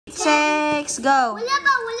6, go. Wala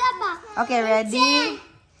pa. Okay, ready?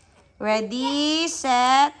 Ready,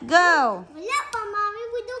 set, go. Wala pa, Mommy.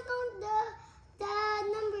 We don't count the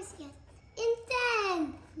numbers yet. In 10,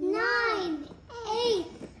 9, 8,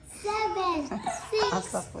 7, 6,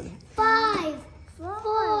 5,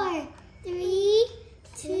 4, 3,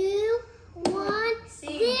 2, 1,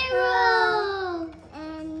 0.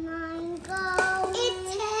 And 9 goes. It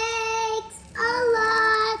takes a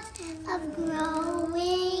lot of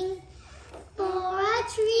growing for a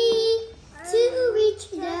tree to reach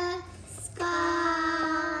the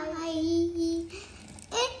sky.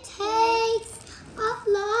 It takes a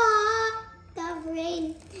lot of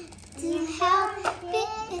rain to help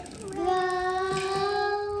it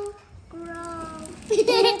grow. It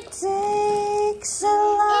takes a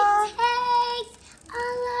lot. It takes a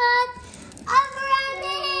lot of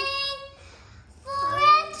running for a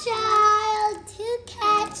child to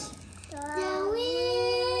catch the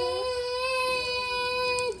wind.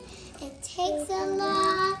 It takes a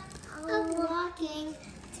lot of walking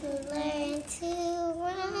to learn to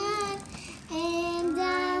run. And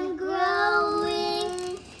I'm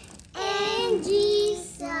growing in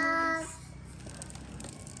Jesus.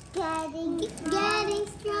 Getting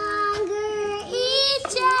stronger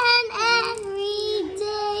each and every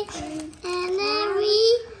day and every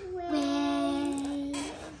way.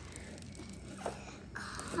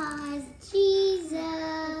 'Cause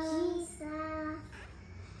Jesus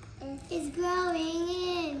is growing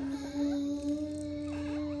in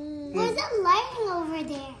me. There's a lighting over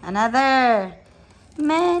there. Another.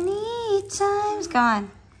 Many times. Come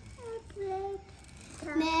on.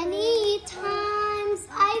 Many times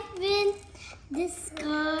I've been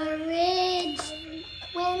discouraged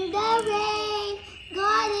when the rain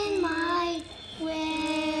got in my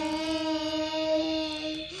way.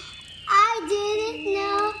 I didn't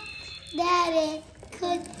know that it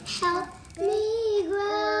could help me grow.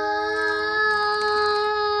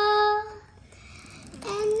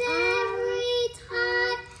 And every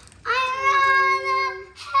time I run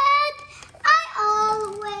ahead, I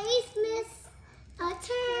always miss a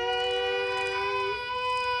turn.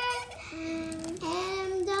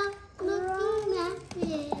 And I'm looking back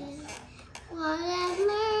at what I've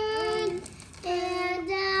learned,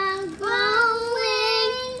 and I'm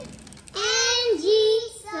growing in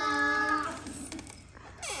Jesus.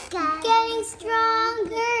 Getting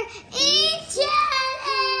stronger each and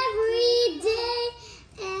every day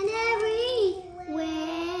and every way.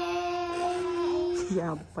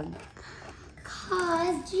 Yeah,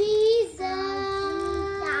 'Cause Jesus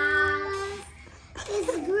is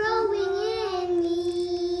growing in me.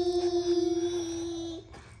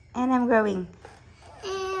 And I'm growing.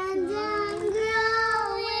 And I'm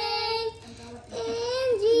growing in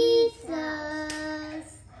Jesus.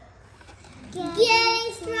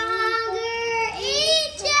 Getting stronger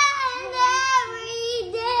each and every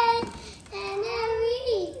day and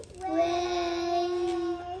every way.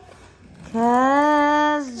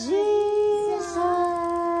 'Cause Jesus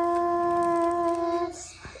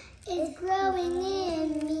Is growing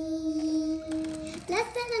in me. Let's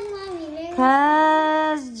tell them, Mommy.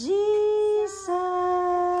 'Cause Jesus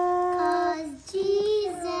 'Cause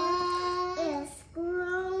Jesus is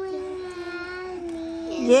growing in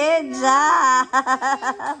me. Good job.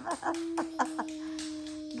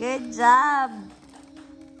 Good job.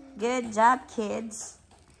 Good job, kids.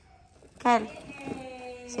 Kyle,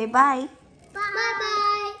 say bye.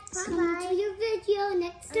 Bye-bye. See you to your video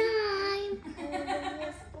next time.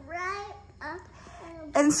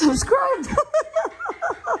 And subscribe.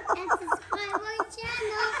 And subscribe our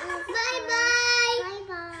channel.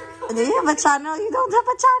 Bye-bye. Do you have a channel? You don't have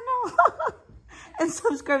a channel. And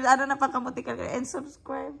subscribe. Ano na pang kamuti ka? And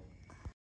subscribe.